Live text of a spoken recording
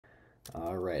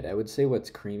All right, I would say what's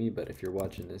creamy, but if you're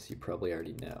watching this, you probably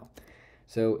already know.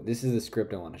 So this is the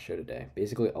script I want to show today.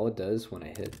 Basically, all it does when I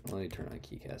hit, let me turn on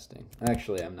key casting.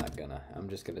 Actually, I'm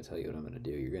just gonna tell you what I'm gonna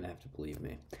do. You're gonna have to believe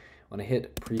me. When I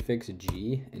hit prefix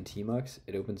G in tmux,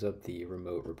 it opens up the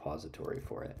remote repository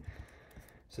for it.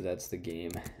 So that's the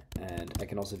game, and I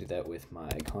can also do that with my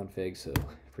config. So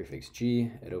prefix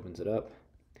G, it opens it up,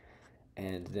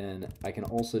 and then I can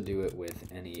also do it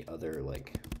with any other,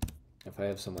 like, if I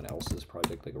have someone else's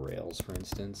project, like Rails, for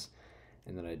instance,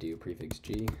 and then I do prefix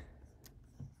G,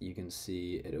 you can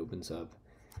see it opens up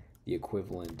the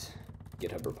equivalent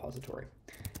GitHub repository.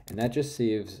 And that just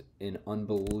saves an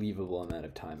unbelievable amount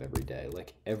of time every day.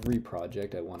 Like every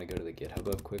project I want to go to the GitHub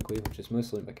of quickly, which is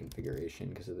mostly my configuration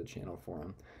because of the channel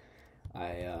forum,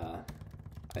 I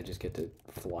just get to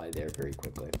fly there very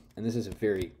quickly. And this is a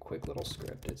very quick little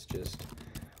script. It's just,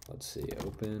 let's see,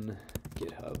 open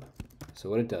GitHub. So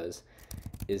what it does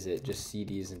is it just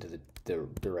CDs into the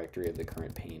directory of the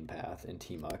current pane path in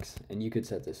tmux, and you could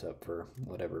set this up for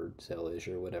whatever Zell is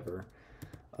or whatever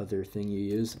other thing you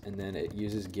use, and then it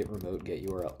uses git remote get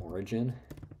URL origin,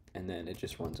 and then it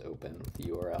just runs open with the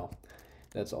URL.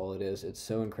 That's all it is. It's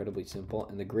so incredibly simple,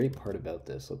 and the great part about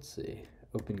this, let's see,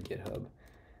 open GitHub.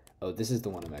 Oh, this is the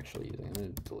one I'm actually using. I'm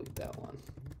going to delete that one.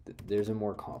 There's a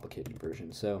more complicated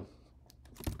version. So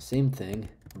same thing,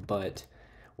 but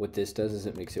what this does is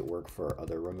it makes it work for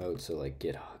other remotes, so like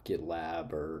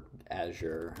GitLab or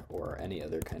Azure or any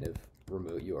other kind of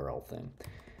remote URL thing.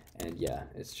 And yeah,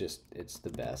 it's the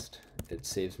best. It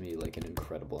saves me like an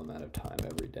incredible amount of time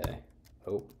every day.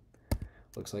 Oh,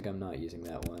 looks like I'm not using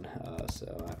that one.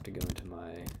 So I have to go into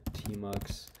my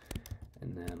tmux,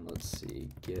 and then let's see,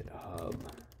 GitHub,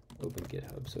 open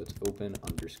GitHub. So it's open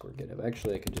underscore GitHub.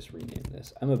 Actually, I can just rename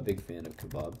this. I'm a big fan of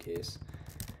kebab case.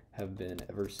 Have been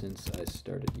ever since I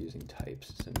started using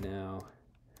types. So now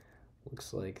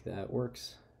looks like that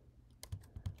works.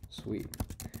 Sweet.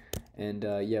 And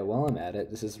yeah, while I'm at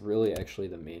it, this is really actually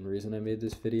the main reason I made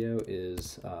this video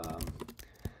is,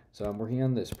 so I'm working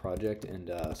on this project,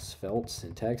 and svelte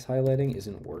syntax highlighting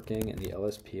isn't working, and the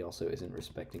LSP also isn't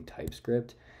respecting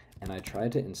TypeScript. And I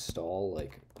tried to install,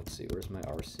 like, let's see, where's my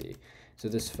RC? So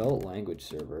the svelte language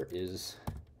server is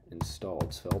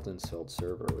installed, svelte and svelte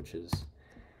server, which is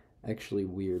actually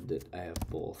weird that I have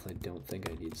both. I don't think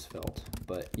I need svelte,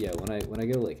 but yeah, when I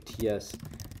go like ts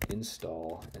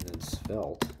install and then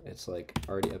svelte, it's like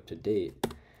already up to date,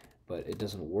 but it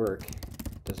doesn't work.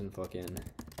 It doesn't fucking,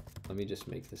 let me just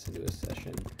make this into a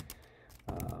session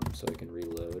so I can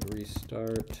reload,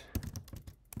 restart.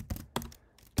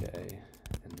 Okay,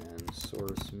 and then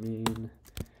source main,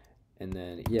 and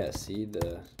then yeah, see,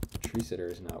 the tree sitter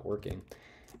is not working.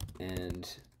 And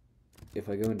if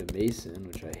I go into Mason,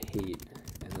 which I hate,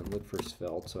 and then look for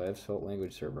svelte, so I have svelte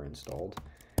language server installed,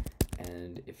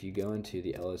 and if you go into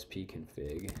the lsp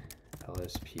config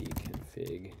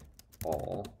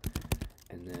all,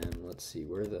 and then let's see,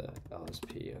 where the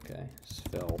lsp, okay,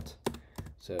 svelte,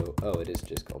 so, oh, it is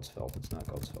just called svelte, it's not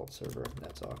called svelte server,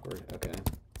 that's awkward, okay,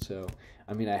 so,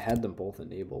 I mean, I had them both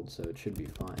enabled, so it should be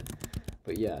fine,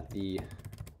 but yeah, the,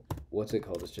 what's it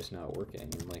called, is just not working,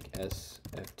 and like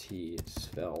sft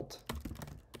svelte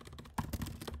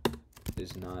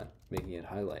is not making it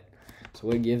highlight. So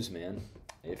what gives, man?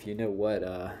 If you know what,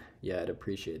 yeah, I'd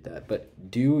appreciate that. But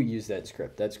do use that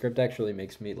script. That script actually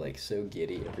makes me like so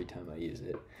giddy every time I use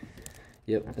it.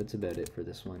 Yep, that's about it for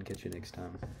this one. Catch you next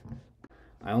time.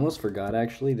 I almost forgot,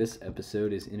 actually, this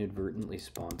episode is inadvertently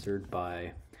sponsored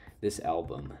by this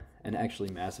album, and actually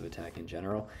Massive Attack in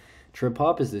general. Trip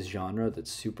hop is this genre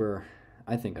that's super,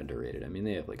 I think, underrated. I mean,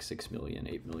 they have like 6 million,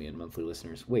 8 million monthly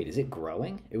listeners. Wait, is it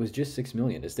growing? It was just 6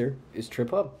 million. Is trip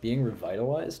hop being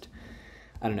revitalized?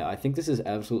 I don't know. I think this is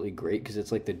absolutely great because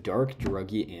it's like the dark,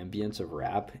 druggy ambience of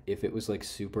rap. If it was like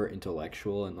super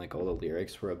intellectual and like all the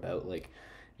lyrics were about like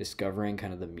discovering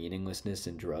kind of the meaninglessness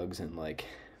in drugs, and like,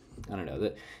 I don't know,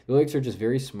 the lyrics are just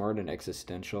very smart and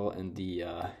existential, and the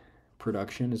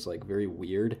production is like very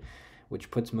weird,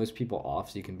 which puts most people off,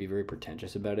 so you can be very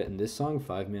pretentious about it. And this song,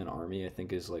 5-Man Army, I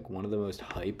think is like one of the most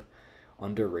hype,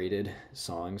 underrated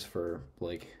songs for,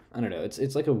 like, I don't know,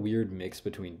 it's like a weird mix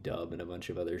between dub and a bunch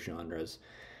of other genres.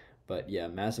 But yeah,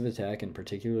 Massive Attack, and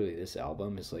particularly this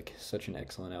album, is like such an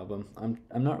excellent album.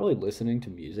 I'm not really listening to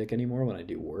music anymore when I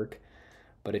do work,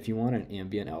 but if you want an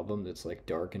ambient album that's like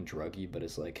dark and druggy, but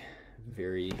it's like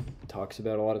very, talks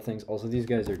about a lot of things. Also, these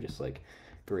guys are just like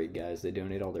great guys. They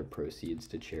donate all their proceeds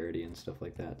to charity and stuff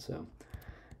like that. So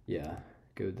yeah,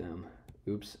 go them.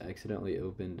 Oops, accidentally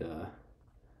opened